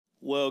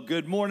Well,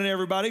 good morning,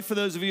 everybody. For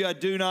those of you I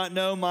do not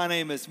know, my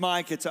name is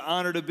Mike. It's an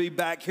honor to be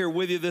back here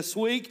with you this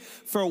week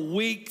for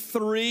week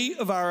 3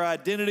 of our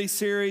identity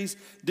series.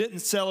 Didn't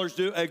Sellers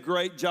do a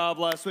great job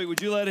last week?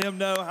 Would you let him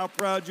know how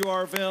proud you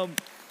are of him?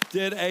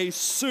 Did a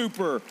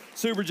super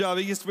job.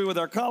 He used to be with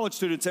our college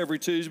students every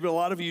Tuesday, but a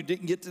lot of you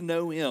didn't get to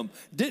know him.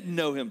 Didn't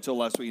know him till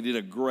last week. He did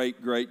a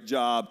great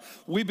job.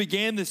 We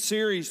began this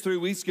series 3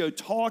 weeks ago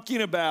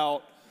talking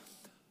about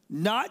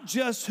not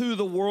just who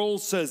the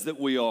world says that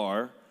we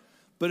are,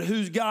 but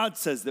who God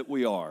says that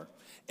we are.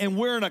 And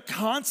we're in a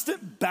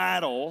constant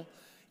battle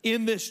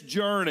in this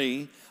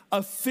journey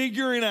of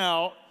figuring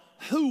out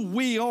who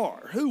we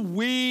are, who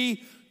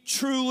we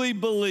truly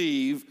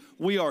believe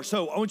we are.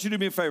 So I want you to do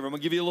me a favor. I'm going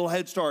to give you a little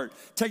head start.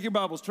 Take your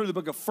Bibles, turn to the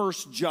book of 1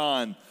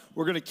 John.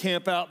 We're going to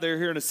camp out there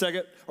here in a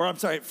second. Or I'm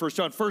sorry, 1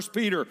 John, 1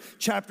 Peter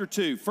chapter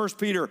 2. 1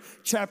 Peter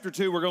chapter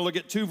 2. We're going to look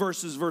at 2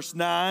 verses, verse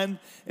 9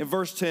 and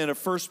verse 10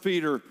 of 1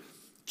 Peter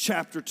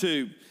chapter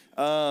 2.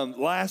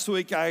 Last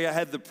week I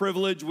had the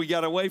privilege, we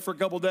got away for a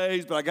couple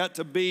days, but I got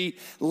to be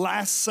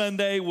last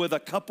Sunday with a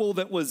couple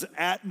that was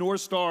at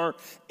North Star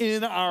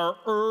in our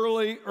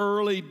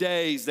early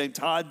days named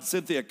Todd and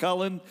Cynthia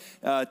Cullen.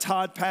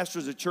 Todd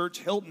pastors a church,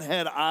 Hilton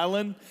Head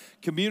Island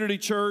Community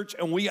Church,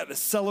 and we got to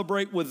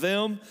celebrate with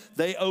them.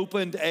 They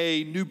opened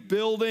a new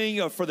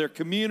building for their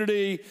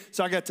community,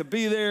 so I got to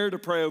be there to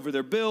pray over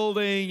their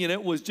building, and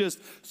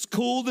it's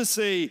cool to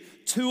see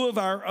 2 of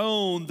our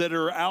own that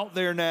are out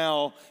there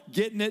now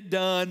getting it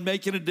done,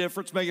 making a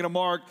difference, making a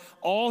mark.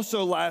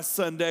 Also last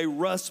Sunday,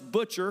 Russ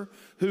Butcher,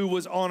 who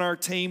was on our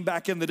team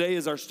back in the day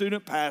as our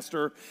student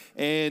pastor,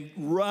 and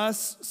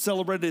Russ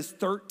celebrated his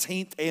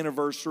 13th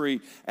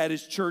anniversary at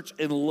his church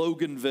in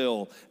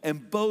Loganville,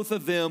 and both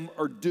of them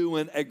are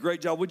doing a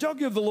great job. Would y'all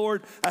give the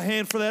Lord a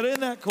hand for that?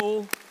 Isn't that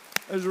cool?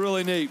 It was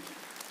really neat.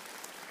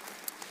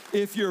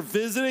 If you're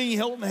visiting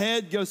Hilton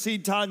Head, go see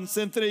Todd and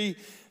Cynthia.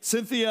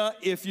 Cynthia,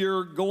 if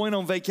you're going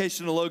on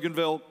vacation to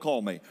Loganville,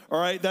 call me, all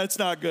right? That's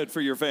not good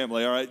for your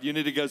family, all right? You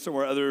need to go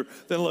somewhere other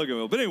than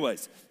Loganville. But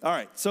anyways, all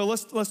right, so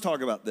let's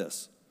talk about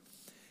this.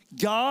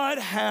 God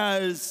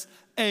has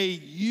a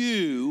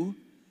you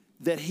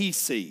that he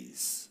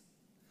sees.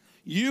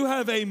 You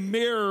have a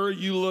mirror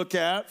you look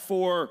at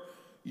for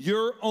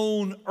your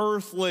own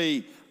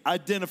earthly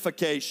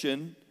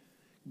identification.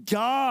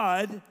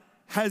 God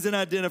has an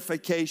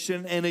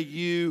identification and a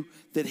you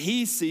that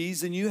he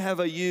sees, and you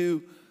have a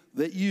you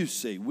that you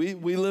see. We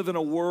live in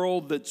a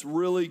world that's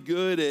really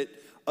good at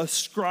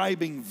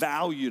ascribing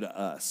value to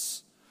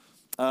us.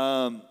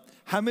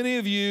 How many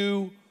of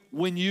you,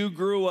 when you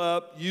grew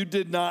up, you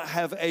did not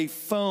have a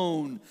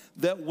phone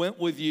that went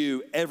with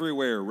you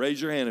everywhere? Raise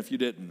your hand if you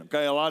didn't.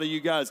 Okay, a lot of you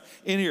guys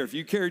in here, if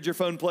you carried your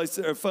phone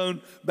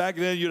back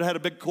then, you'd have had a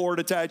big cord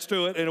attached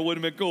to it, and it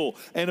wouldn't have been cool,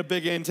 and a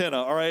big antenna.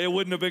 All right, it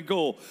wouldn't have been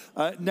cool.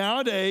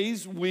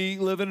 Nowadays, we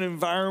live in an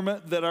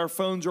environment that our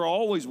phones are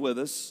always with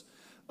us.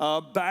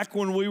 Back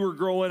when we were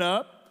growing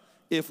up,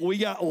 if we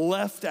got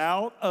left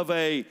out of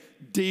a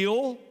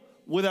deal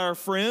with our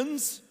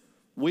friends,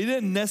 we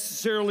didn't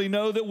necessarily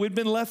know that we'd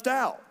been left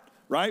out,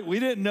 right?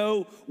 We didn't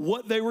know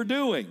what they were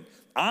doing.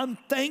 I'm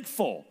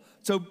thankful.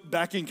 So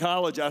back in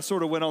college, I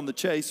sort of went on the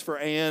chase for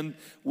Ann.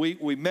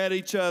 We met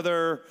each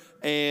other,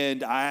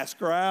 and I asked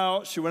her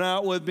out. She went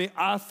out with me.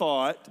 I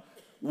thought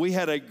we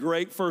had a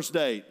great first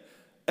date.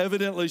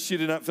 Evidently, she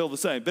did not feel the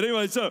same. But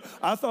anyway, so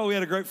I thought we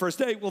had a great first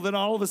date. Well, then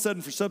all of a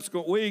sudden, for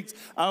subsequent weeks,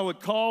 I would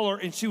call her,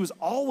 and she was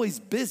always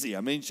busy.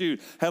 I mean, she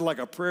had like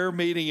a prayer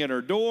meeting in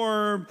her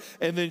dorm,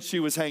 and then she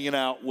was hanging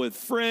out with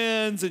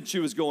friends, and she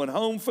was going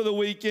home for the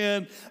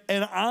weekend.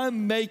 And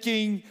I'm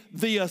making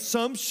the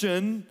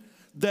assumption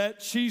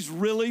that she's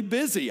really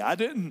busy. I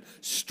didn't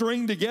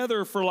string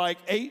together for like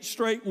 8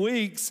 straight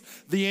weeks.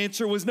 The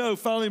answer was no.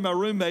 Finally, my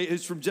roommate,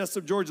 who's from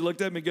Jessup, Georgia,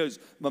 looked at me and goes,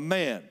 "My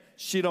man,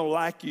 she don't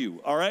like you,"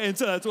 all right? And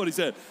so that's what he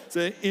said.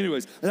 So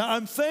anyways,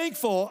 I'm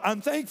thankful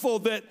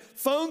that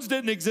phones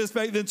didn't exist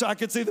back then so I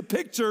could see the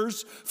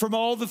pictures from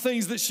all the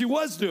things that she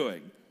was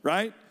doing,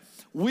 right?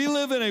 We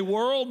live in a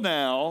world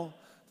now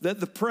that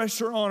the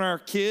pressure on our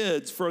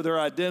kids for their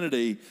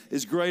identity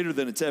is greater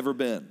than it's ever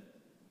been.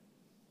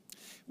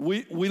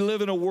 We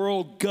live in a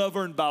world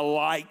governed by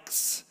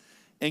likes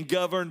and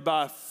governed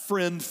by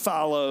friend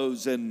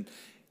follows. And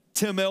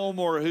Tim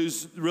Elmore,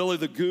 who's really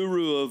the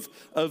guru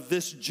of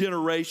this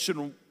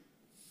generation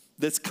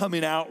that's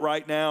coming out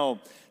right now,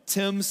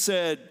 Tim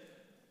said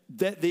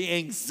that the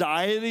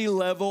anxiety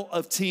level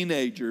of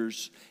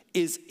teenagers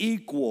is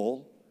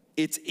equal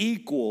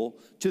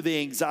to the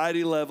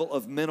anxiety level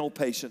of mental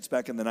patients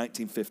back in the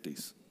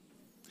 1950s,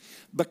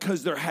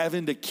 because they're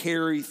having to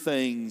carry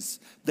things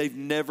they've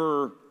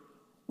never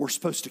were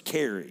supposed to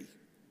carry,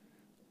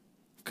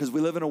 because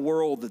we live in a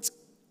world that's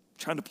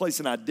trying to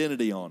place an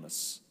identity on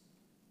us.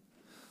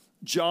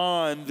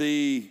 John,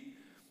 the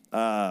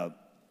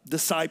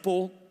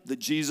disciple that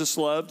Jesus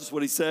loved, is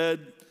what he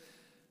said.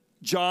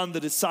 John, the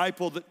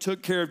disciple that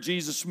took care of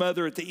Jesus'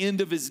 mother at the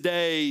end of his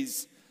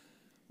days,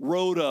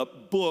 wrote a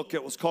book.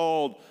 It was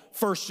called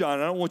 1 John.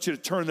 I don't want you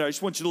to turn there. I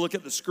just want you to look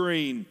at the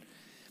screen.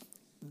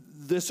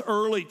 This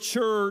early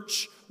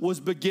church was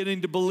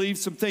beginning to believe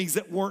some things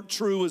that weren't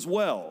true as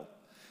well.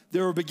 They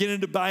were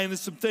beginning to buy into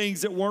some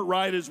things that weren't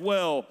right as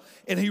well.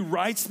 And he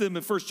writes them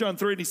in 1 John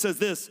 3, and he says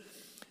this,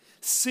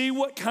 see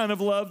what kind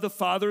of love the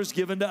Father has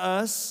given to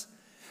us,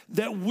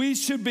 that we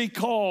should be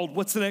called,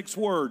 what's the next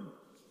word?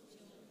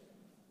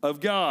 Of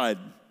God.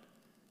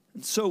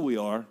 And so we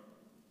are.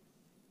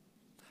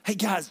 Hey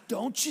guys,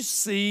 don't you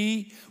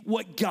see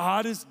what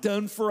God has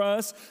done for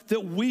us,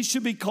 that we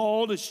should be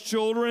called as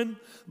children?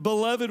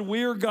 Beloved,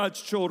 we are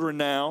God's children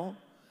now,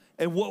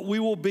 and what we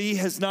will be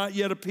has not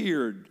yet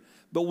appeared.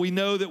 But we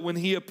know that when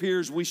he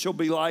appears, we shall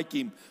be like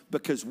him,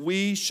 because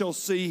we shall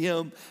see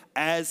him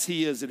as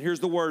he is. And here's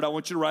the word I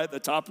want you to write at the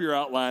top of your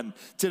outline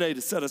today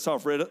to set us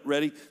off.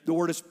 Ready? The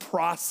word is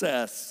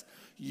process.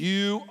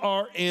 You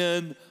are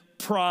in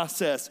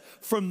process.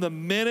 From the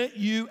minute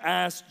you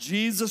asked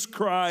Jesus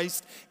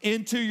Christ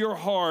into your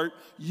heart,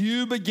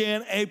 you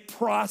began a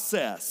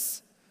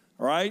process,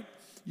 all right?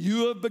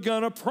 You have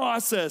begun a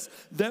process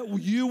that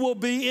you will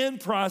be in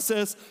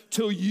process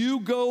till you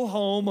go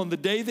home on the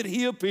day that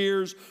he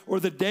appears or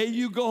the day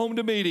you go home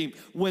to meet him.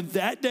 When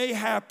that day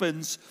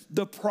happens,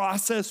 the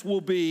process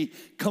will be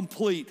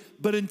complete.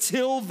 But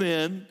until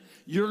then,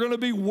 you're going to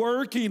be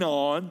working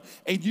on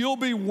and you'll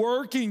be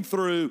working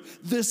through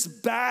this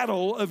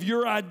battle of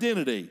your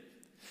identity.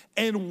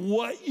 And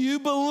what you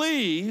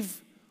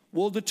believe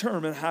will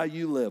determine how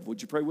you live.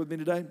 Would you pray with me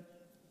today?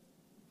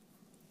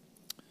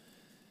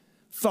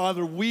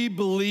 Father, we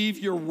believe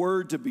your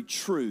word to be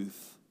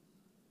truth.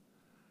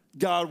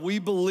 God, we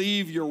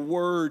believe your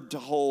word to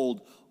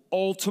hold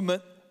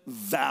ultimate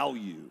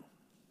value.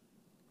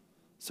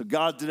 So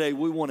God, today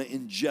we want to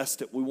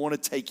ingest it. We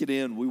want to take it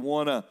in. We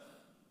want to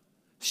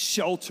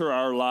shelter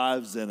our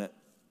lives in it.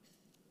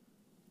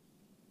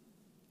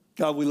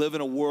 God, we live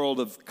in a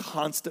world of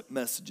constant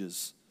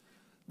messages.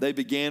 They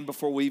began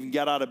before we even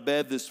got out of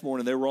bed this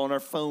morning. They were on our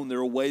phone. They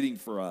were waiting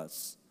for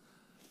us.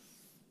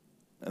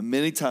 And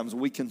many times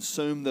we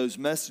consume those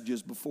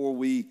messages before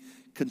we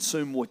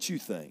consume what you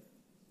think.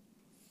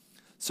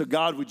 So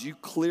God, would you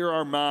clear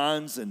our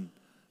minds and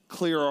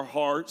clear our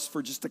hearts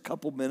for just a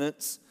couple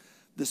minutes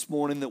this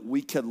morning, that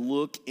we could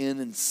look in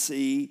and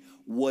see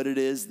what it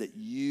is that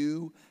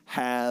you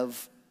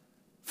have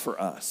for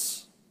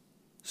us.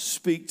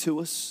 Speak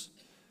to us,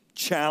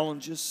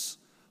 challenge us,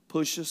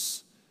 push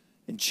us,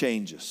 and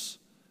change us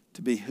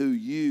to be who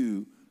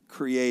you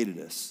created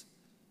us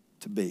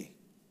to be.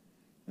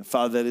 And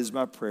Father, that is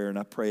my prayer, and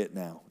I pray it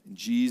now. In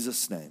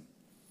Jesus' name,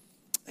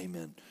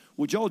 amen.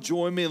 Would y'all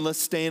join me, and let's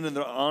stand in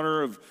the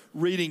honor of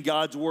reading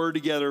God's word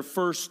together.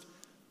 1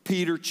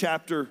 Peter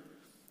chapter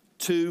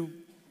 2.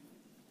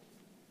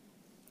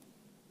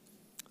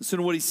 Listen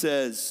to what he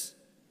says.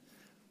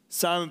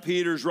 Simon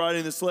Peter's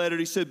writing this letter.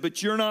 He said,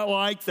 but you're not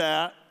like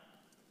that.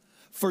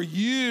 For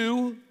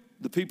you,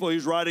 the people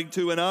he's writing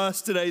to, and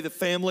us today, the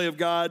family of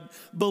God,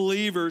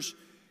 believers,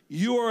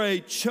 you are a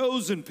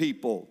chosen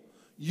people.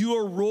 You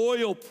are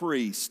royal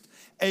priest,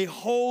 a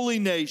holy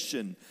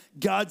nation,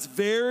 God's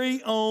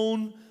very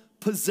own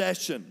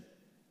possession.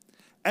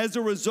 As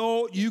a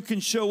result, you can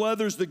show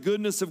others the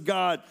goodness of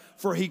God,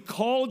 for he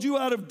called you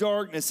out of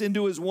darkness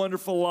into his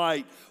wonderful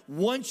light.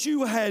 Once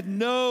you had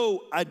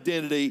no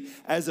identity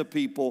as a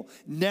people,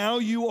 now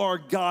you are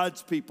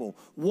God's people.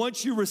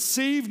 Once you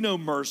received no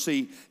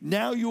mercy,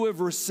 now you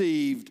have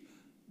received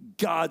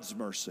God's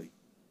mercy.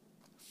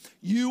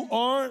 You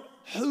aren't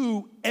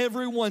who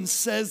everyone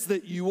says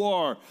that you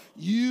are.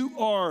 You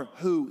are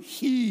who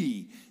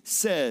he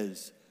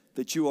says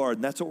that you are.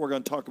 And that's what we're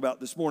going to talk about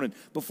this morning.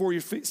 Before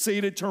you're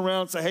seated, turn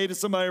around, say hey to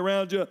somebody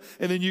around you,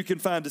 and then you can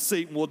find a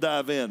seat and we'll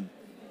dive in.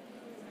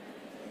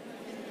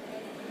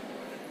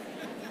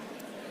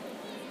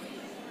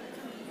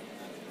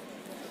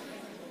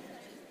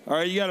 All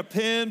right, you got a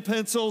pen,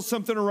 pencil,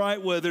 something to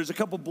write with. There's a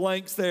couple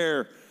blanks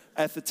there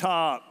at the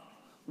top.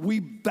 We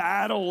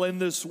battle in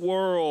this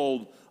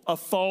world a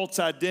false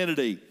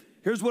identity.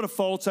 Here's what a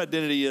false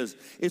identity is.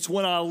 It's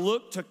when I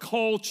look to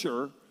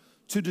culture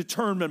to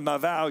determine my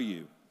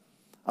value.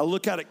 I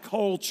look at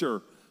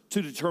culture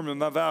to determine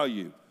my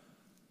value.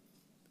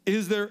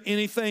 Is there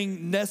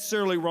anything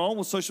necessarily wrong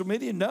with social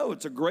media? No,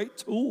 it's a great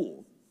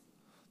tool.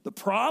 The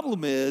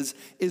problem is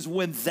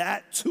when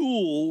that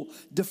tool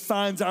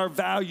defines our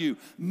value.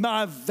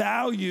 My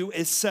value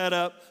is set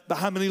up by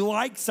how many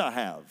likes I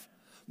have.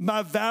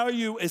 My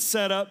value is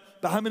set up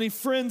by how many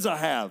friends I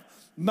have.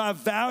 My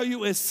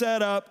value is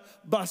set up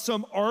by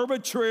some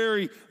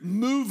arbitrary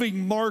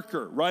moving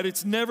marker, right?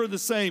 It's never the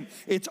same.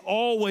 It's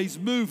always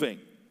moving.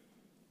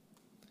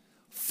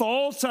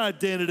 False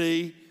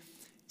identity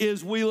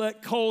is we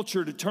let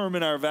culture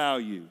determine our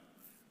value.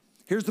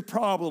 Here's the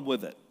problem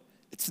with it.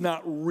 It's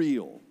not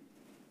real.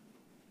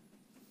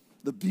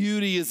 The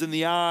beauty is in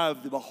the eye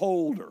of the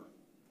beholder.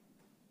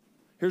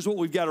 Here's what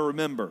we've got to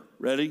remember.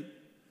 Ready?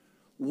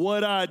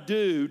 What I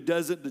do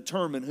doesn't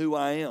determine who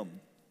I am.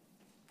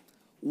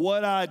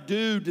 What I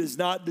do does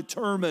not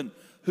determine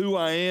who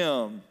I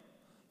am.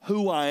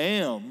 Who I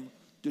am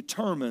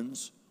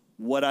determines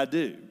what I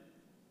do.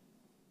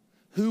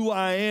 Who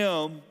I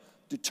am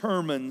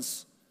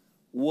determines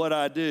what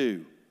I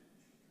do.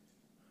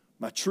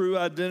 My true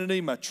identity,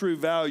 my true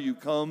value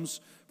comes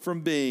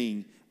from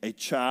being a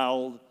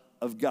child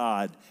of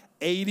God.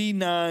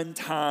 89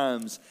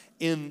 times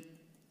in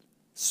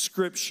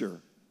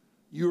Scripture,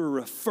 you are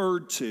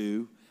referred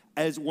to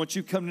as, once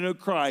you come to know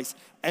Christ,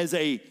 as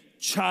a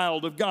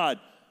child of God.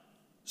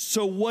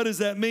 So what does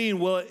that mean?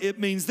 Well, it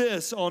means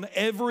this: on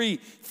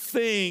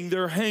everything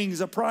there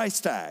hangs a price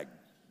tag,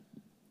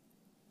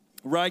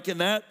 right? And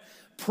that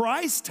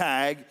price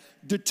tag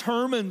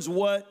determines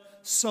what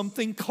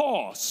something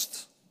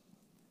costs.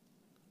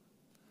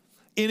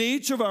 In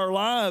each of our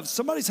lives,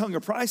 somebody's hung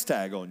a price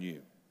tag on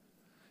you.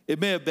 It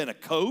may have been a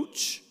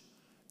coach.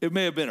 It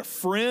may have been a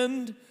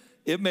friend.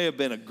 It may have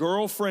been a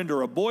girlfriend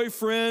or a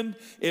boyfriend.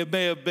 It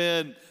may have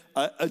been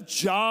a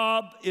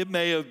job. It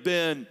may have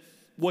been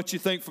what you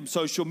think from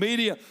social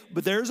media.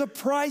 But there's a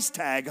price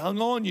tag hung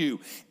on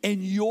you.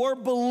 And your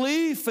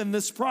belief in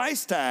this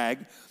price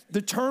tag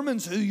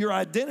determines who your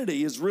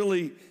identity is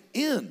really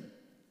in.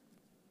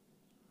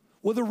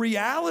 Well, the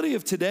reality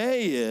of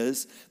today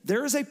is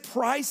there is a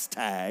price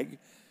tag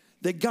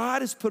that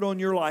God has put on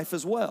your life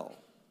as well.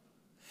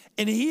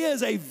 And He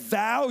has a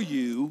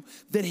value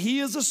that He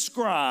has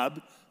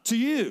ascribed to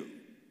you,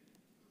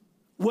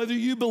 whether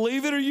you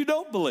believe it or you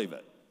don't believe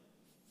it.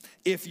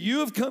 If you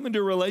have come into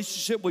a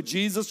relationship with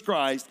Jesus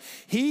Christ,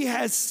 He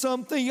has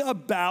something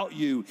about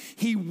you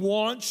He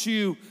wants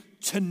you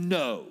to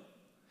know.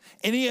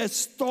 And He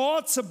has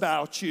thoughts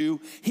about you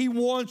He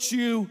wants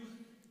you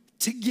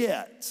to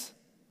get.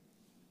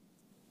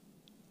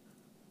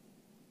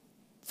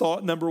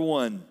 Thought number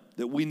one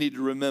that we need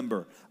to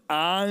remember: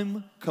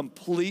 I'm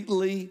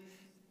completely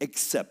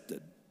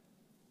accepted.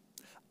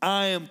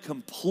 I am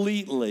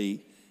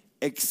completely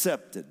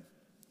accepted.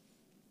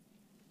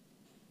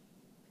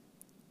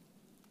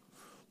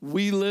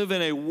 We live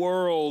in a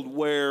world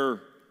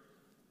where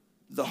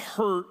the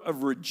hurt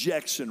of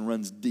rejection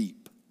runs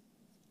deep.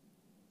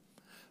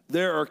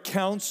 There are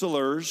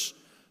counselors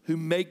who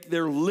make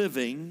their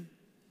living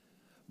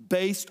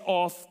based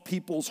off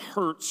people's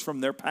hurts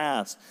from their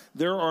past.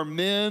 There are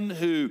men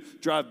who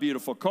drive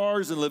beautiful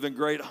cars and live in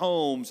great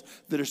homes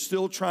that are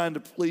still trying to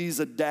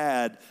please a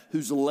dad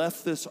who's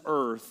left this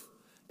earth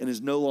and is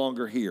no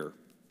longer here.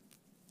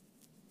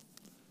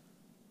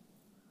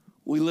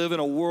 We live in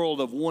a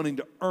world of wanting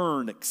to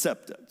earn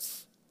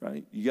acceptance,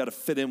 right? You got to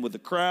fit in with the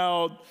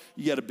crowd.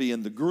 You got to be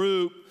in the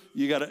group.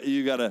 You got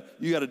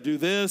to do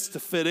this to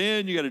fit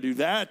in. You got to do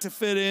that to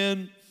fit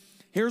in.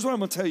 Here's what I'm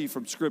going to tell you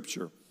from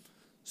Scripture.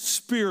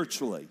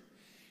 Spiritually,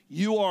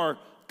 you are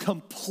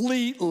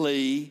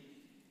completely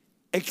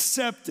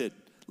accepted.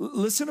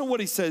 Listen to what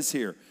he says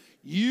here.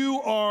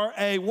 You are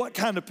a what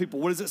kind of people?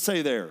 What does it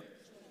say there?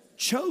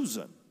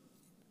 Chosen.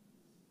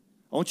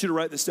 I want you to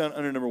write this down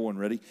under number one.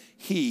 Ready?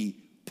 He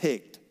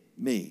picked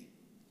me.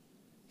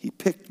 He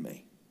picked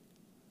me.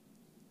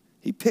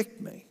 He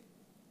picked me.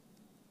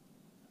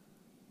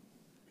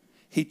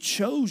 He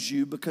chose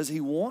you because He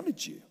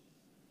wanted you.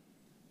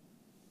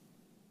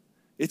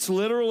 It's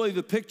literally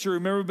the picture.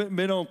 Remember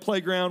being on a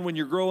playground when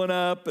you're growing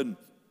up and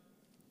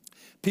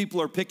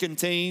people are picking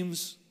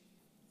teams?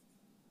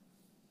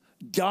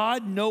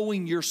 God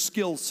knowing your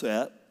skill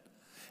set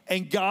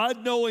and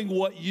God knowing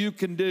what you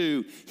can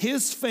do,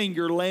 His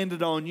finger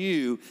landed on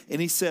you and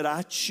He said,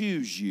 I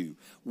choose you.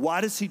 Why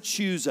does He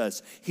choose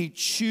us? He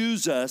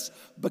chooses us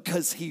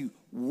because He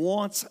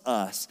wants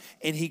us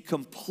and He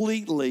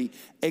completely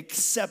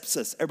accepts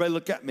us. Everybody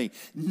look at me.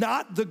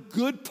 Not the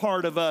good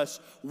part of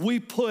us we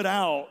put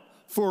out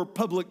for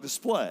public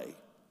display.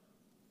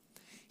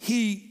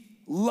 He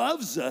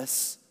loves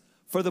us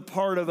for the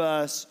part of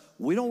us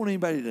we don't want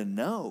anybody to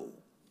know,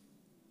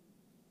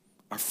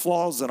 our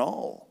flaws and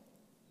all.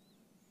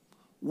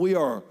 We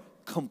are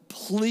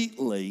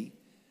completely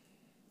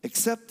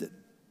accepted.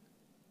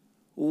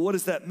 Well, what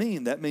does that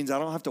mean? That means I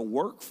don't have to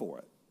work for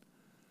it.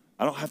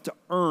 I don't have to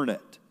earn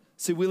it.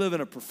 See, we live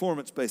in a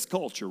performance-based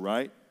culture,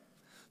 right?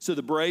 So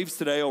the Braves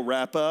today will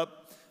wrap up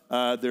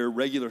their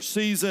regular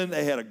season.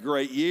 They had a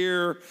great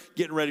year,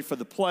 getting ready for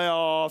the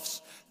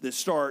playoffs that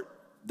start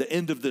the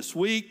end of this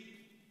week.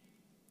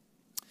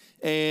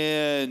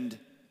 And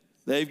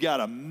they've got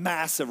a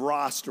massive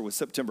roster with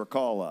September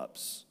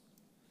call-ups.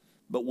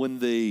 But when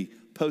the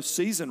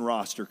postseason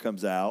roster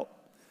comes out,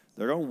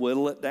 they're going to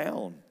whittle it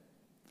down.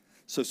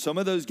 So some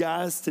of those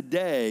guys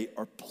today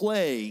are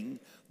playing,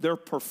 they're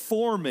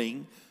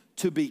performing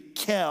to be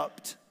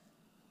kept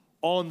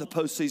on the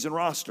postseason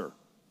roster.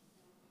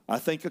 I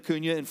think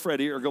Acuna and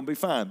Freddie are going to be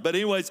fine. But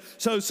anyways,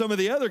 so some of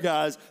the other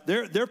guys,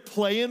 they're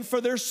playing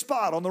for their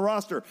spot on the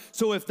roster.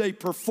 So if they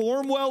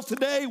perform well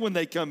today when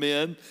they come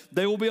in,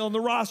 they will be on the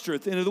roster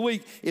at the end of the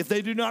week. If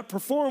they do not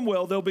perform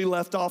well, they'll be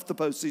left off the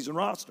postseason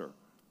roster.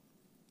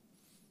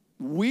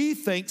 We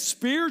think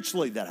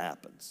spiritually that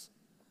happens.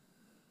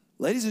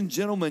 Ladies and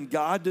gentlemen,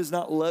 God does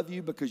not love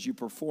you because you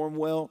perform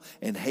well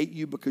and hate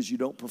you because you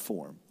don't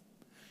perform.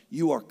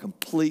 You are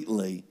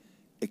completely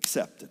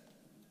accepted.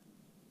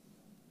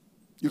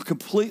 You're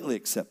completely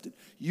accepted.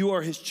 You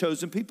are His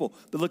chosen people.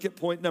 But look at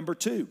point number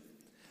 2.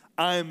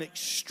 I am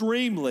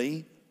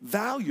extremely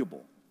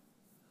valuable.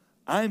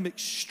 I am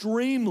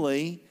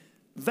extremely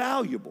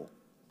valuable.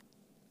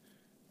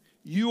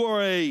 You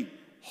are a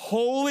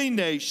holy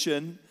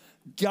nation,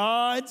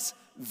 God's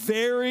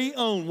very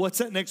own. What's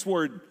that next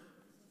word?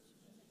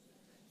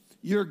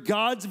 You're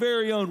God's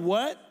very own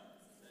what?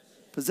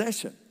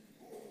 Possession.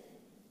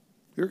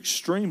 You're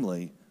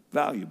extremely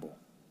valuable.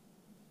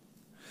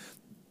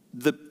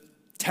 The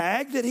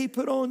tag that he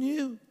put on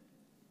you,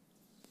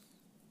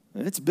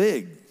 and it's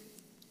big.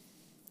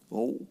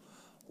 Well,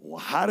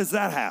 how does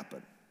that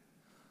happen?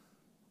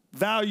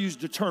 Values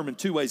determined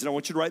two ways, and I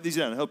want you to write these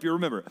down. I hope you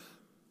remember it.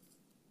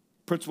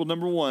 Principle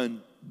number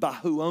one, by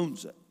who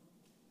owns it.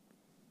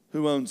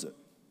 Who owns it?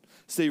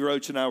 Steve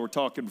Roach and I were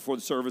talking before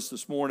the service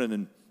this morning,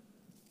 and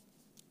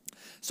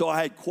so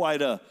I had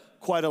quite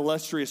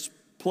illustrious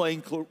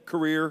playing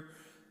career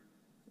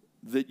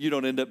that you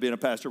don't end up being a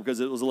pastor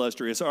because it was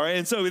illustrious. All right,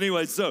 and so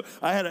anyway, so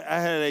I had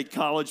a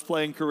college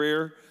playing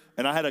career,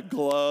 and I had a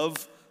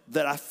glove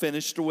that I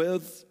finished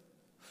with.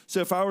 So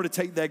if I were to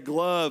take that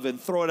glove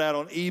and throw it out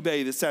on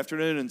eBay this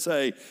afternoon and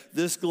say,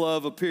 this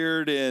glove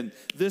appeared in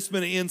this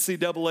many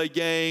NCAA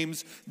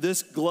games,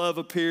 this glove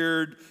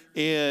appeared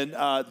in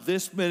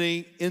this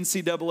many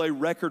NCAA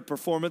record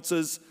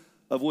performances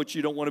of which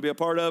you don't want to be a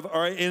part of,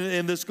 all right?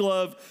 And this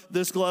glove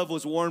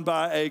was worn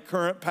by a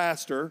current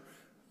pastor,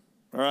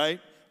 all right?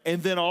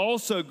 And then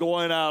also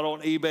going out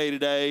on eBay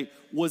today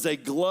was a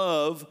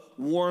glove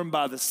worn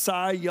by the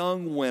Cy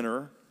Young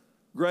winner,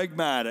 Greg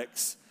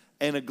Maddux,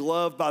 and a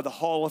glove by the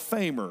Hall of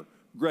Famer,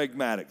 Greg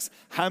Maddux.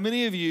 How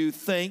many of you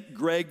think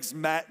Greg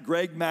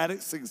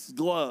Maddox's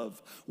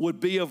glove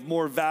would be of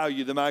more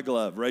value than my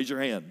glove? Raise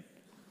your hand.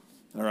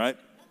 All right?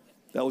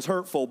 That was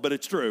hurtful, but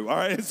it's true. All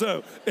right?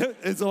 So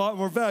it's a lot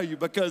more value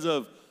because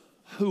of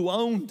who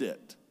owned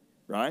it,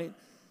 right?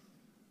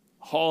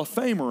 Hall of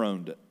Famer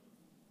owned it.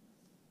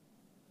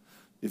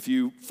 If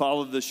you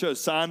followed the show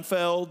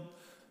Seinfeld,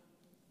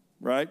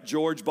 right?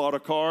 George bought a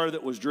car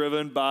that was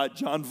driven by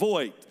John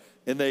Voight,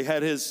 and they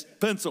had his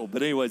pencil.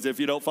 But anyways, if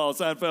you don't follow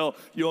Seinfeld,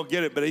 you won't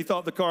get it. But he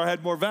thought the car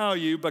had more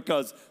value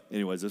because,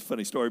 anyways, it's a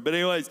funny story. But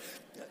anyways,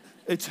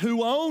 it's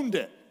who owned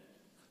it.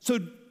 So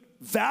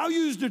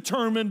value is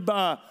determined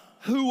by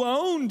who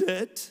owned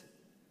it.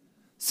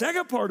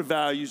 Second part of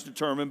value is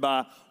determined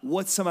by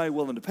what's somebody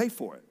willing to pay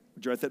for it.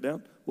 Would you write that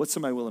down? What's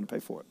somebody willing to pay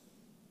for it?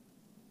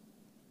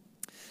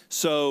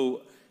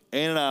 So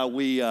Ann and I,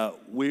 we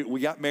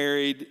got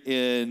married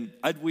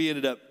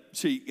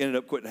she ended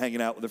up quitting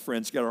hanging out with her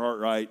friends. She got her heart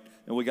right,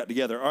 and we got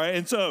together. All right,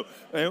 and so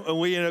and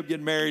we ended up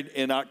getting married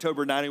in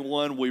October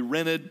 '91. We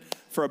rented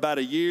for about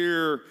a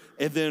year,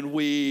 and then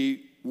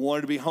we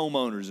wanted to be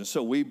homeowners, and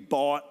so we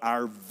bought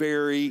our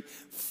very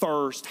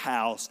first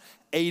house.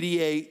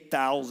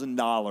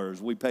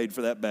 $88,000 we paid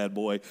for that bad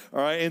boy. All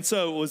right, and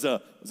so it was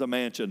a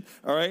mansion.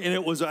 All right, and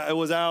it was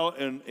out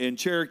in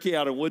Cherokee,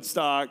 out in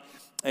Woodstock,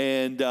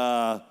 and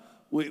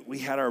we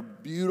had our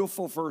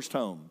beautiful first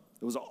home.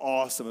 It was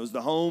awesome. It was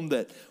the home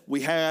that we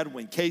had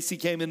when Casey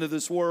came into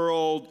this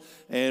world,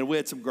 and we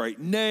had some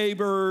great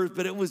neighbors,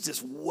 but it was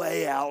just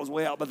way out. It was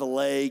way out by the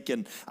lake,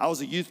 and I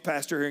was a youth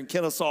pastor here in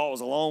Kennesaw. It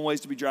was a long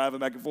ways to be driving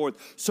back and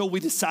forth, so we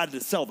decided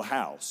to sell the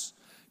house.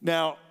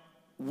 Now,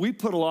 we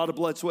put a lot of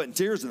blood, sweat, and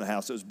tears in the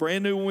house. It was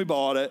brand new when we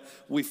bought it.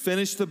 We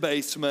finished the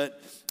basement.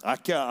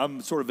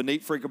 I'm sort of a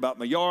neat freak about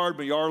my yard.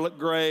 My yard looked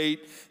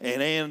great,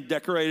 and Ann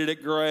decorated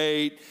it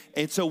great.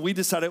 And so we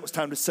decided it was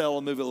time to sell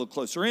and move it a little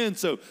closer in.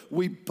 So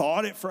we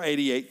bought it for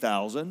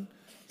 $88,000.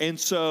 And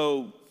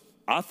so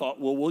I thought,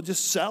 well, we'll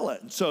just sell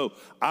it. And so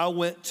I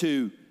went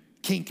to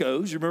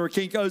Kinko's. You remember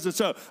Kinko's? And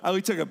so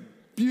we took a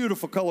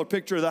beautiful color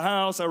picture of the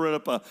house. I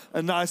wrote up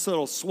a nice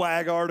little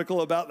swag article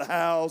about the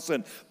house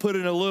and put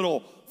in a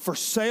little for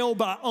sale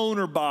by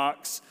owner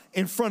box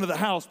in front of the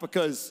house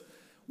because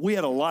we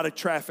had a lot of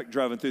traffic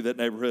driving through that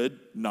neighborhood.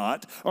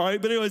 Not. All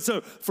right, but anyway, so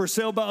for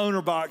sale by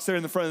owner box there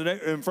in front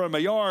of my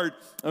yard,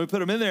 and we put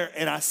them in there,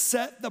 and I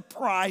set the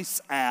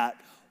price at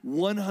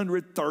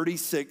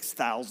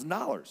 $136,000.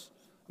 I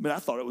mean, I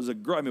thought it was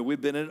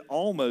we've been in it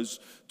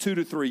almost 2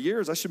 to 3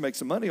 years. I should make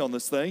some money on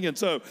this thing. And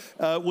so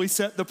we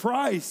set the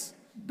price.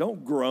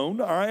 Don't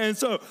groan, all right? And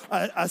so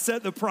I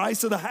set the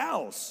price of the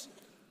house.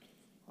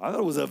 I thought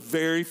it was a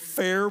very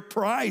fair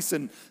price.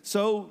 And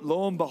so,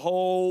 lo and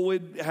behold, we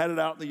had it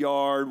out in the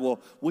yard. Well,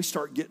 we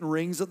start getting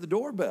rings at the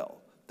doorbell.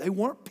 They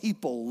weren't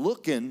people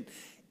looking.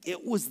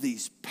 It was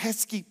these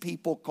pesky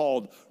people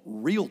called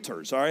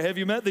realtors, all right? Have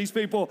you met these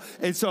people?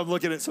 And so I'm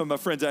looking at some of my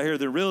friends out here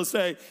that are real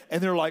estate,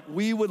 and they're like,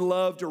 we would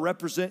love to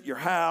represent your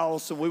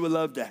house, and we would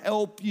love to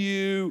help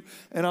you.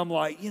 And I'm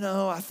like,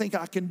 I think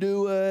I can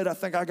do it.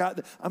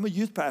 I'm a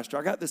youth pastor.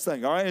 I got this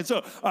thing, all right? And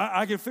so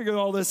I can figure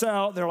all this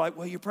out. And they're like,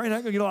 well, you're probably not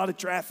going to get a lot of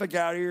traffic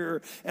out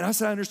here. And I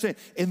said, I understand.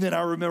 And then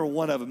I remember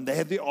one of them, they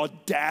had the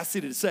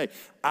audacity to say,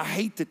 I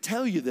hate to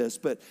tell you this,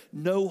 but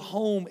no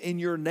home in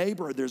your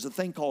neighborhood, there's a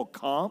thing called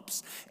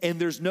comps, and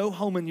there's no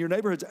home in your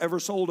neighborhood that's ever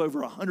sold over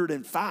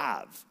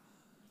 105.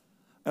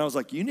 And I was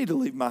like, you need to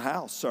leave my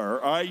house, sir.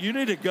 All right, you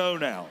need to go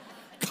now.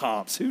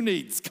 Comps, who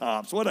needs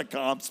comps? What do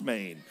comps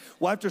mean?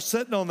 Well, after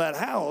sitting on that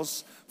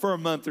house for a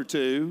month or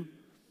two,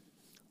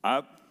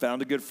 I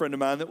found a good friend of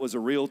mine that was a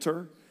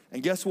realtor,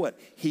 And guess what?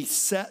 He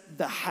set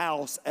the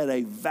house at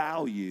a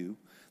value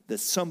that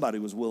somebody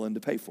was willing to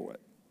pay for it.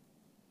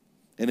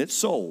 And it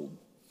sold.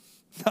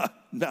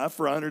 Not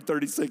for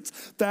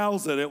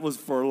 $136,000. It was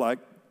for like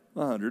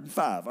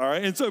 105. All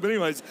right. And so, but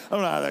anyways, I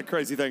don't know how that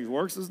crazy thing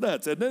works. It's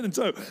nuts, isn't it? And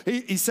so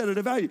he set it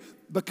at value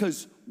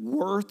because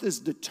worth is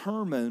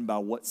determined by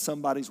what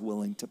somebody's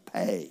willing to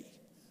pay.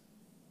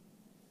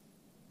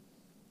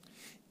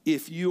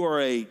 If you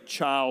are a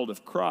child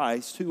of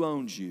Christ, who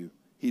owns you?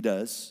 He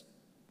does.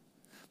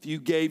 If you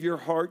gave your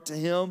heart to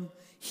him,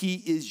 he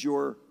is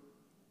your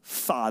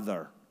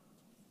father.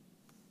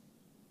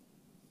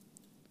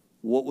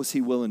 What was he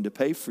willing to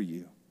pay for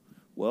you?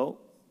 Well,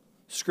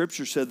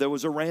 Scripture said there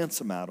was a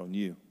ransom out on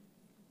you.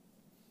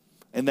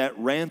 And that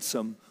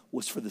ransom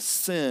was for the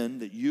sin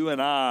that you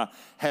and I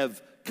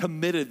have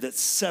committed that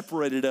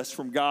separated us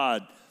from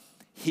God.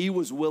 He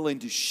was willing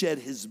to shed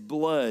his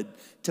blood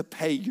to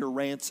pay your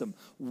ransom.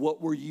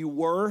 What were you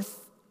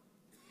worth?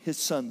 His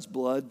son's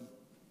blood.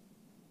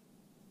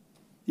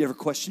 You ever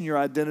question your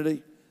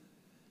identity?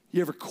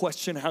 You ever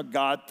question how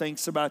God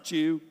thinks about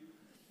you?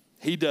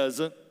 He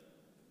doesn't.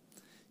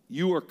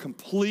 You are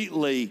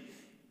completely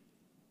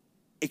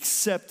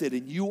accepted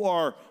and you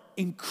are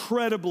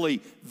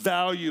incredibly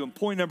valued. And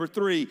point number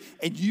 3,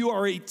 and you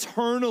are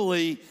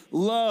eternally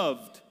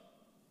loved.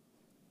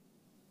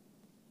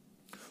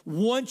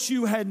 Once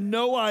you had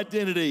no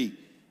identity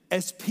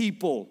as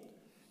people,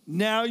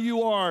 now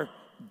you are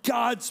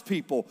God's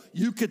people.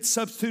 You could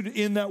substitute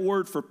in that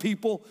word for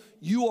people.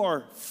 You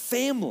are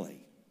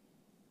family.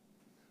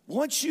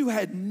 Once you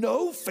had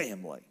no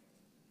family,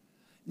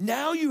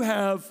 now you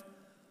have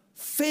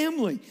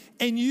family,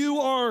 and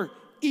you are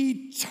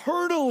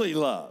eternally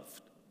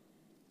loved.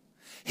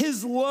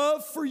 His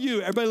love for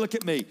you, everybody look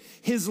at me.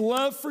 His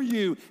love for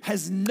you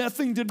has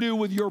nothing to do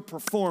with your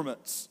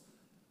performance.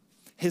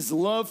 His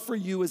love for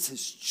you is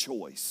his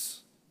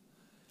choice,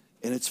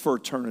 and it's for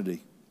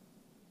eternity.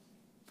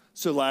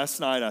 So last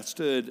night I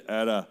stood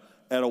at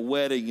a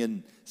wedding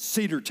in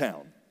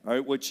Cedartown, all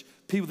right, which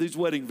people, these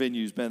wedding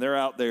venues, man, they're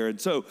out there.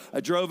 And so I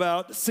drove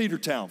out to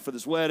Cedartown for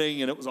this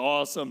wedding, and it was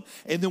awesome.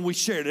 And then we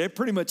shared it.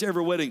 Pretty much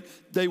every wedding,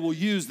 they will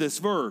use this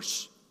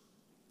verse.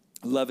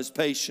 Love is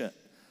patient.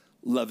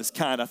 Love is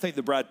kind. I think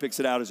the bride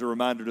picks it out as a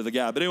reminder to the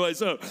guy. But anyway,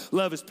 so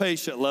love is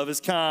patient. Love is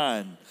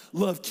kind.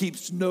 Love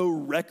keeps no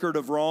record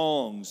of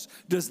wrongs.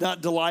 Does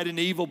not delight in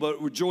evil,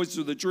 but rejoices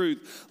with the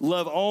truth.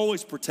 Love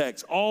always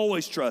protects,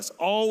 always trusts,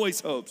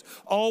 always hopes,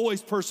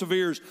 always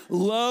perseveres.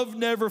 Love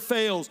never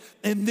fails.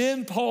 And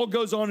then Paul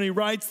goes on and he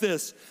writes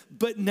this.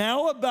 But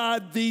now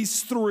abide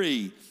these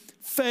 3,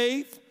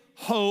 faith,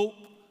 hope,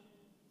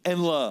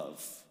 and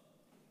love.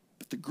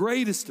 But the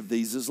greatest of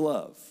these is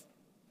love.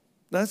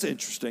 That's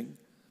interesting.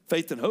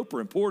 Faith and hope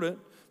are important.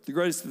 The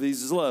greatest of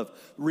these is love.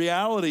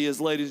 Reality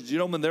is, ladies and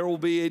gentlemen, there will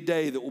be a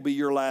day that will be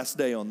your last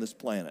day on this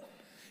planet.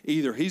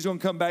 Either he's going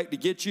to come back to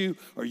get you,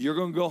 or you're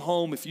going to go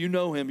home. If you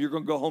know him, you're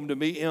going to go home to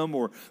meet him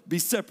or be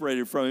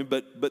separated from him.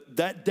 But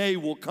that day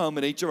will come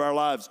in each of our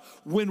lives.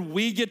 When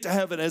we get to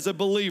heaven as a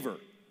believer,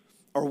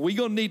 are we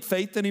going to need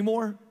faith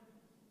anymore?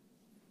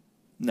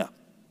 No.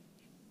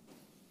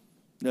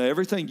 No,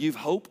 everything you've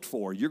hoped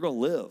for, you're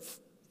going to live.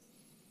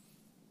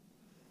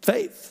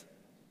 Faith.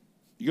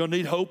 You going to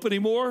need hope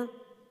anymore?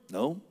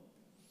 No.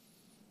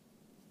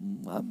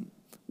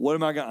 What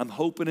am I going to? I'm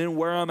hoping in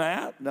where I'm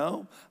at?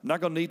 No. I'm not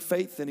going to need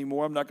faith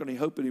anymore. I'm not going to need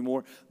hope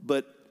anymore.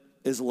 But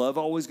is love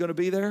always going to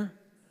be there?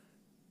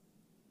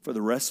 For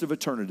the rest of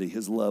eternity,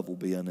 his love will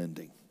be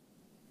unending.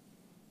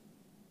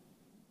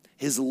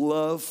 His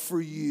love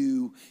for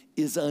you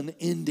is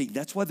unending.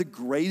 That's why the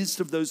greatest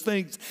of those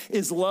things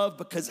is love,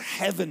 because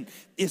heaven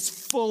is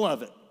full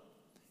of it.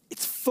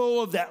 It's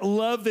full of that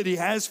love that he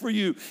has for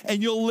you,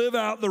 and you'll live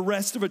out the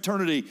rest of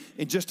eternity.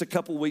 In just a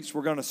couple weeks,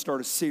 we're going to start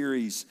a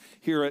series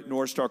here at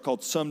North Star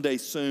called Someday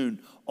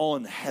Soon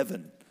on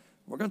Heaven.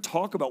 We're going to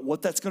talk about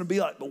what that's going to be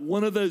like, but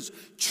one of those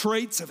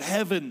traits of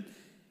heaven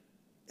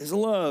is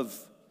love.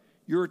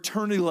 You're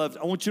eternally loved.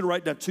 I want you to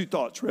write down 2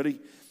 thoughts. Ready?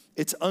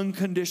 It's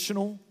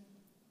unconditional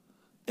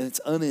and it's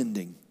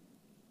unending.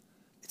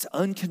 It's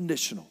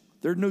unconditional.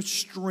 There are no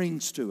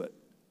strings to it,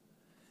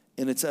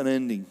 and it's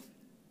unending.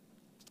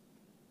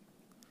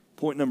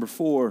 Point number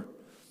 4,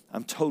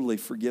 I'm totally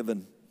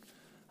forgiven.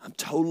 I'm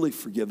totally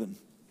forgiven.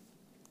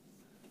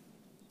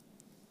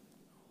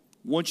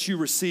 Once you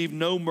receive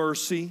no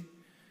mercy,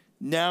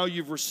 now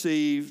you've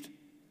received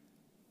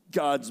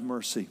God's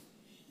mercy.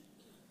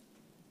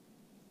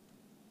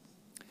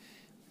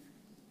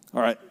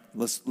 All right,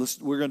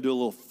 we're going to do a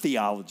little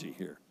theology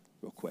here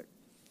real quick.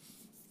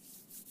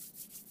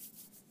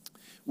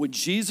 When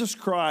Jesus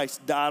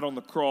Christ died on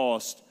the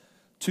cross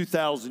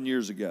 2,000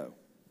 years ago,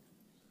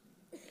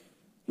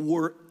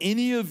 were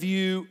any of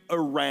you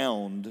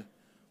around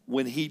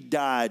when he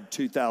died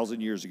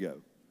 2,000 years ago?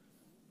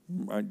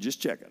 All right,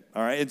 just checking.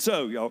 All right, and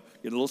so y'all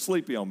get a little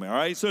sleepy on me. All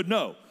right, so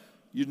no,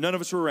 none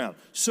of us were around.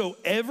 So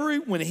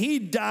when he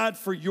died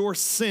for your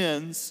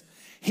sins,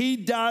 he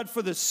died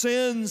for the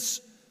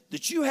sins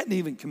that you hadn't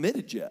even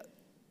committed yet.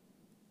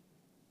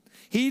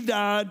 He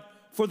died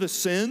for the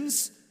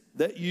sins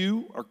that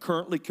you are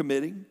currently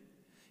committing.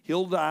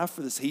 He'll die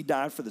for this. He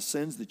died for the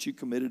sins that you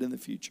committed in the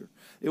future.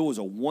 It was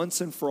a once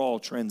and for all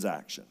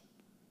transaction.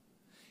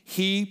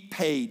 He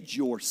paid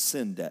your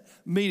sin debt.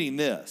 Meaning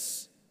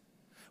this,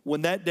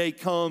 when that day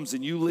comes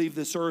and you leave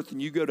this earth and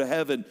you go to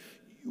heaven,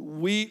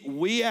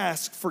 we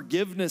ask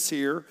forgiveness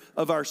here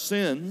of our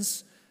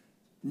sins,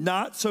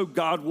 not so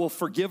God will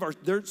forgive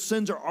their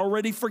sins are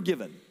already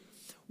forgiven.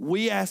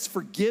 We ask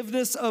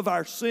forgiveness of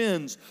our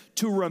sins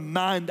to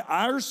remind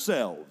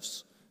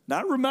ourselves,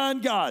 not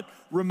remind God,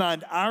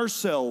 remind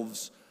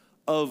ourselves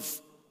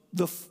of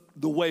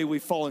the way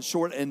we've fallen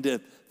short and to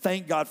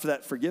thank God for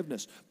that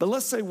forgiveness. But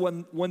let's say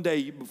one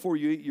day before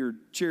you eat your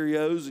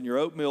Cheerios and your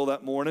oatmeal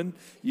that morning,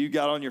 you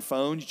got on your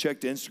phone, you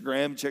checked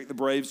Instagram, you checked the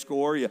Braves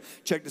score, you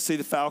checked to see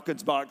the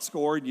Falcons box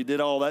score, and you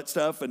did all that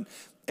stuff,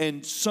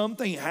 and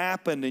something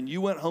happened and you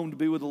went home to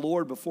be with the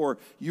Lord before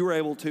you were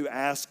able to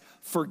ask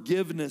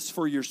forgiveness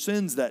for your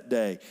sins that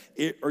day.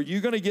 Are you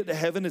going to get to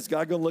heaven? Is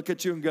God going to look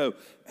at you and go,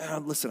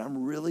 listen,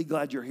 I'm really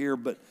glad you're here,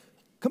 but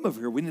come over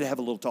here. We need to have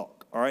a little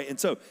talk, all right? And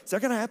so is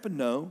that going to happen?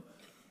 No,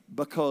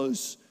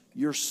 because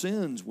your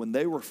sins, when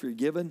they were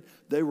forgiven,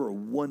 they were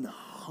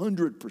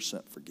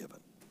 100% forgiven.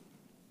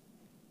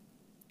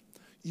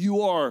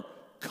 You are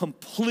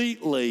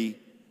completely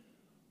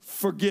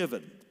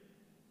forgiven.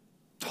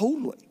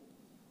 Totally.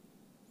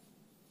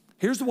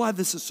 Here's why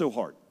this is so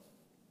hard.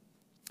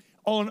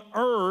 On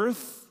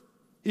earth,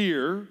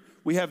 here,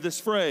 we have this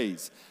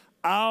phrase,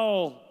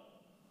 I'll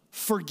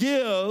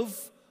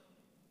forgive,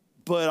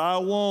 but I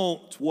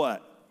won't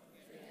what?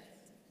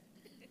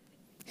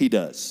 He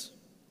does.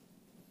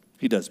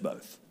 He does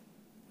both.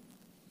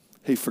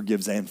 He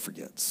forgives and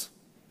forgets.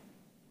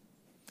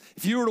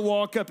 If you were to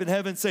walk up in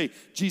heaven and say,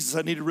 Jesus,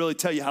 I need to really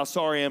tell you how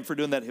sorry I am for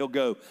doing that, he'll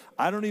go,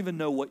 I don't even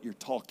know what you're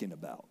talking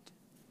about.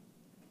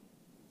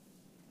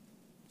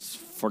 It's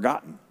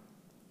forgotten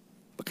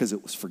because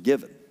it was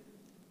forgiven.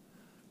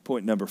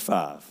 Point number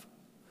 5,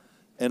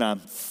 and I'm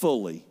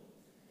fully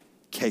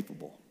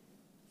capable.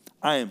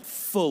 I am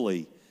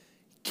fully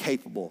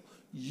capable.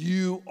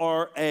 You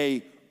are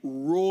a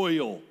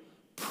royal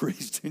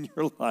priest, and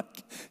you're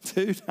like,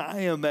 dude, I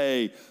am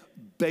a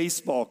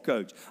baseball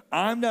coach.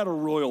 I'm not a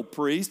royal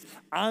priest.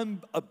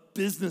 I'm a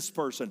business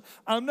person.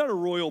 I'm not a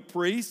royal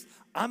priest.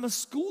 I'm a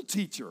school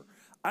teacher.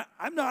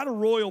 I'm not a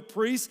royal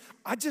priest.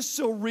 I just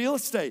sell real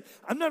estate.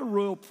 I'm not a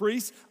royal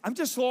priest. I'm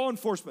just law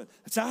enforcement.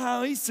 That's not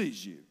how he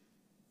sees you.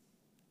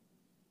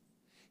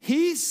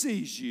 He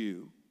sees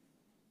you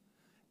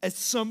as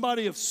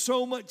somebody of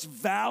so much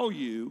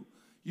value,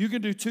 you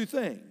can do 2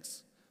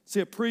 things. See,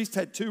 a priest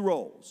had 2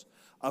 roles.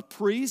 A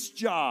priest's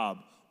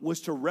job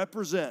was to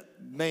represent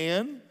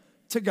man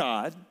to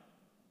God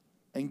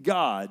and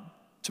God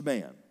to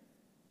man.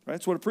 Right?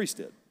 That's what a priest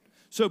did.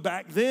 So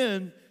back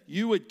then,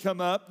 you would come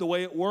up the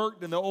way it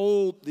worked in the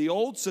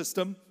old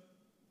system.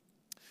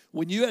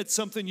 When you had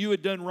something you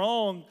had done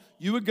wrong,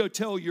 you would go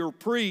tell your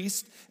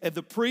priest, and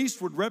the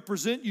priest would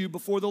represent you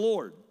before the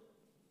Lord.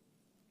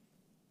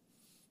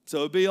 So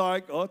it'd be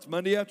like, oh, it's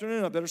Monday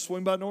afternoon. I better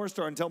swing by North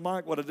Star and tell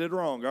Mike what I did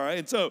wrong, all right?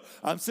 And so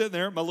I'm sitting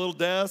there at my little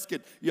desk,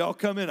 and y'all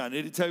come in. I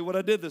need to tell you what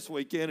I did this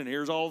weekend, and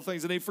here's all the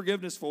things I need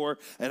forgiveness for.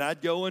 And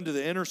I'd go into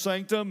the inner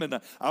sanctum, and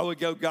I would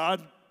go,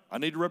 God, I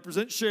need to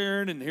represent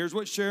Sharon, and here's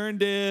what Sharon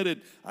did.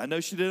 And I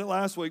know she did it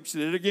last week. She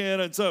did it again.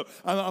 And so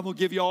I'm going to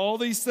give you all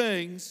these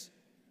things.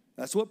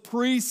 That's what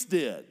priests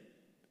did.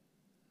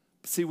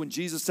 But see, when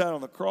Jesus died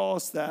on the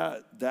cross,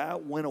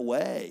 that went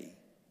away.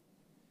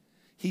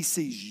 He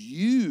sees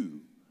you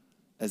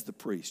as the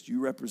priest. You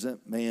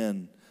represent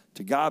man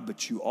to God,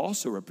 but you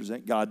also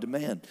represent God to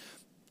man.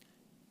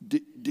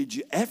 Did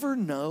you ever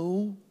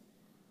know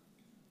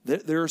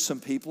that there are some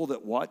people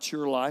that watch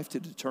your life to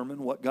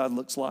determine what God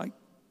looks like?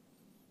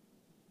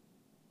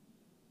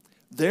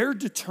 They're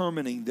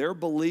determining their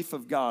belief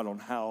of God on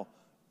how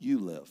you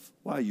live.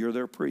 Why? You're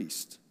their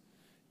priest.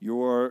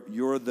 You're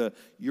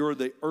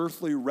the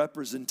earthly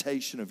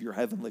representation of your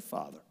heavenly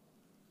Father.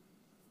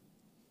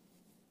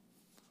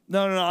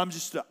 No, I'm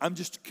just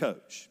a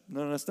coach.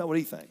 No, that's not what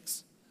he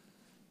thinks.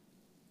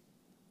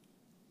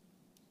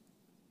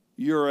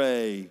 You're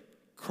a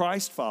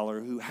Christ follower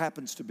who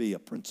happens to be a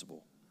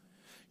principal.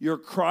 You're a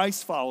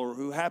Christ follower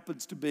who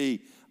happens to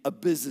be a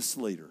business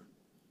leader.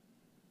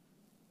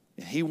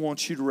 And he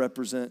wants you to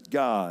represent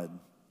God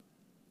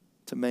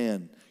to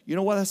man. You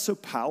know why that's so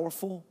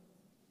powerful?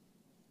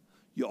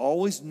 You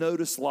always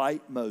notice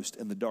light most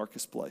in the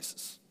darkest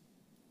places.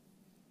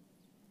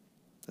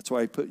 That's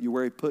why he put you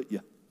where he put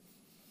you.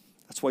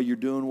 That's why you're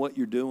doing what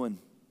you're doing.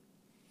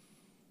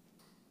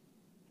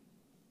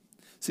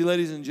 See,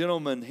 ladies and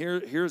gentlemen,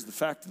 here's the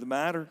fact of the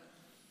matter.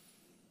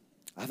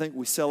 I think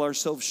we sell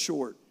ourselves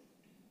short.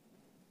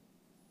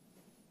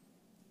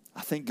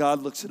 I think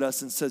God looks at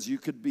us and says, you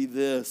could be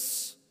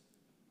this.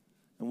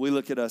 And we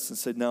look at us and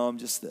say, no, I'm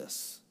just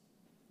this.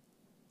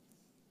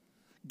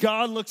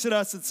 God looks at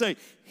us and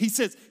he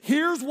says,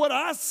 here's what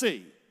I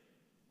see.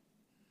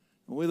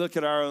 And we look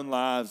at our own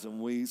lives and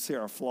we see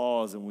our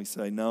flaws and we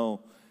say,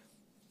 no,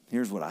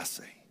 here's what I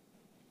see.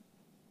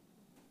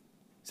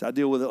 So I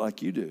deal with it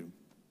like you do.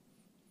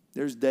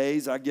 There's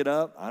days I get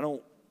up, I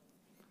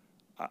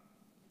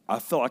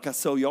feel like I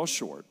sell y'all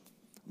short.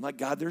 I'm like,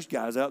 God, there's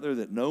guys out there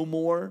that know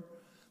more.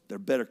 They're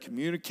better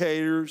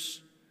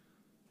communicators.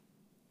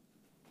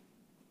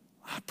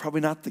 I'm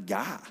probably not the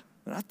guy.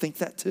 And I think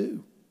that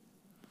too.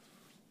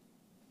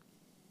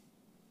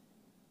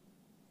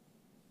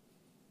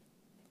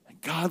 And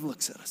God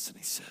looks at us and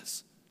he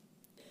says,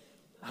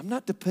 I'm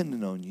not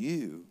dependent on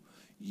you.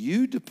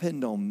 You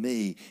depend on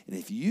me. And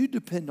if you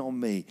depend on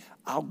me,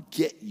 I'll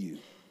get you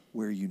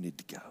where you need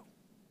to go.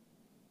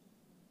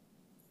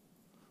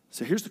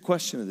 So here's the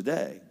question of the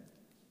day.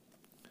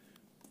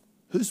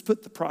 Who's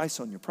put the price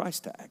on your price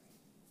tag?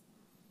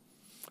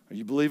 Are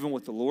you believing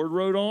what the Lord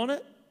wrote on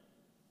it?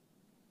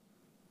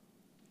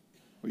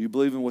 Or are you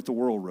believing what the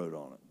world wrote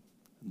on it?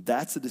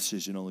 That's a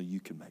decision only you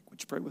can make.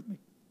 Would you pray with me?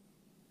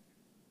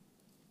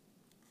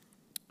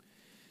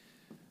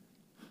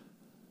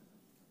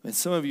 And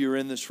some of you are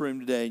in this room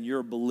today and you're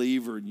a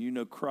believer and you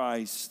know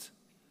Christ,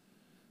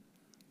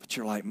 but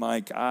you're like,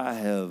 Mike, I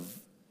have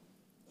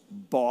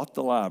bought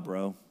the lie,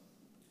 bro.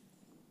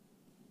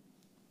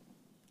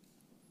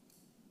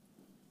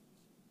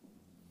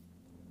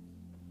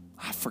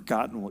 I've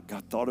forgotten what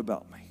God thought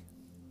about me.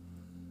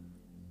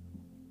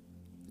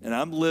 And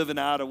I'm living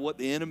out of what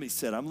the enemy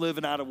said. I'm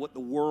living out of what the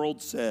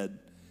world said.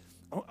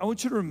 I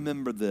want you to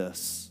remember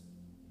this.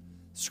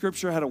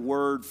 Scripture had a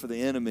word for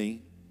the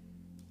enemy.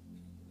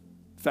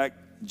 In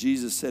fact,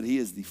 Jesus said he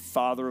is the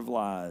father of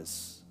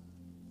lies.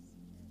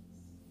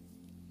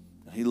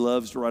 And he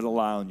loves to write a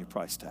lie on your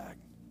price tag.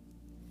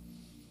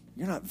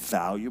 You're not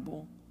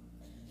valuable.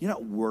 You're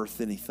not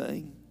worth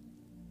anything.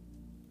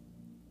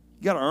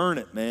 You got to earn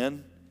it,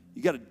 man.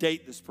 You got to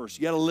date this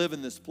person. You got to live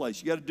in this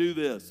place. You got to do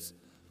this.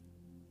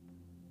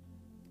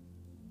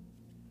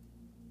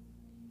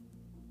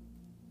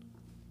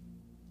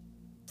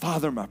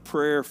 Father, my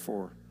prayer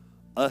for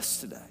us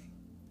today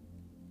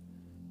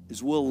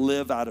is we'll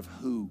live out of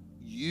who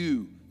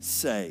you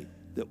say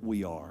that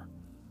we are.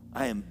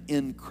 I am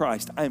in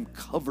Christ. I am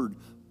covered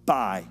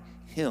by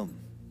him.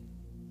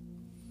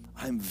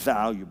 I'm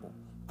valuable.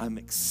 I'm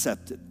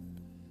accepted.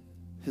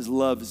 His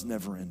love is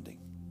never ending.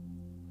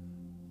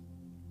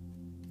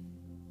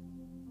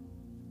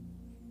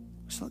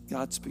 Just let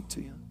God speak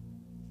to you.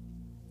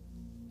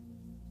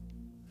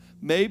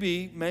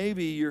 Maybe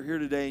you're here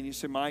today and you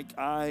say, Mike,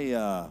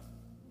 I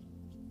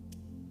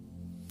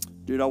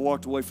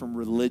walked away from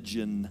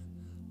religion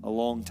a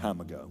long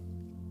time ago.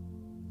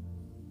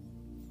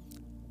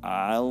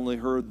 I only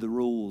heard the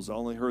rules. I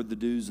only heard the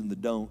do's and the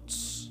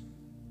don'ts.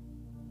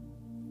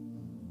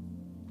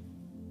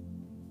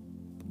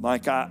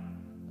 Mike, I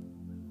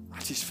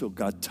just feel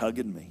God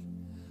tugging me.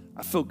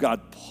 I feel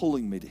God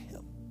pulling me to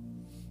him.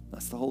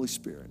 That's the Holy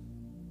Spirit.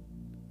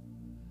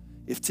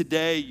 If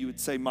today you would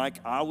say, Mike,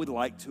 I would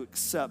like to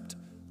accept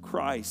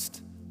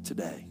Christ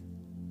today.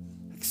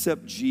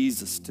 Accept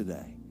Jesus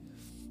today.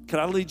 Can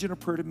I lead you in a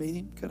prayer to meet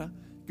him? Could I?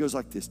 It goes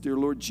like this. Dear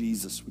Lord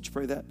Jesus, would you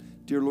pray that?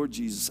 Dear Lord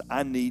Jesus,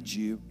 I need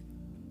you.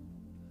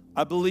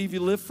 I believe you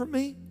lived for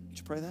me. Would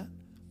you pray that?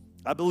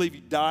 I believe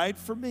you died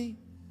for me.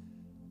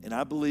 And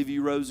I believe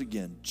you rose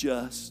again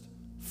just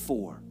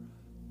for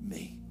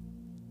me.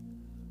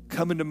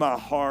 Come into my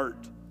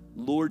heart,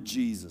 Lord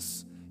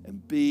Jesus,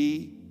 and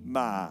be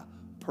my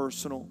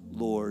personal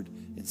Lord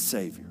and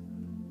Savior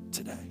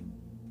today.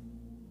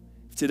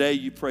 If today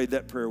you prayed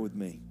that prayer with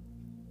me,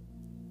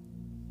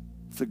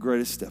 it's the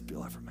greatest step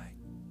you'll ever make.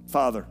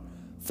 Father,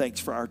 thanks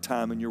for our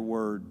time in your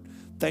word.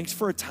 Thanks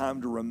for a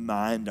time to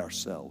remind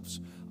ourselves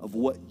of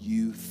what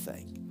you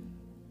think.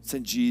 It's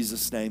in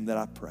Jesus' name that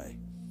I pray.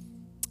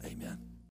 Amen.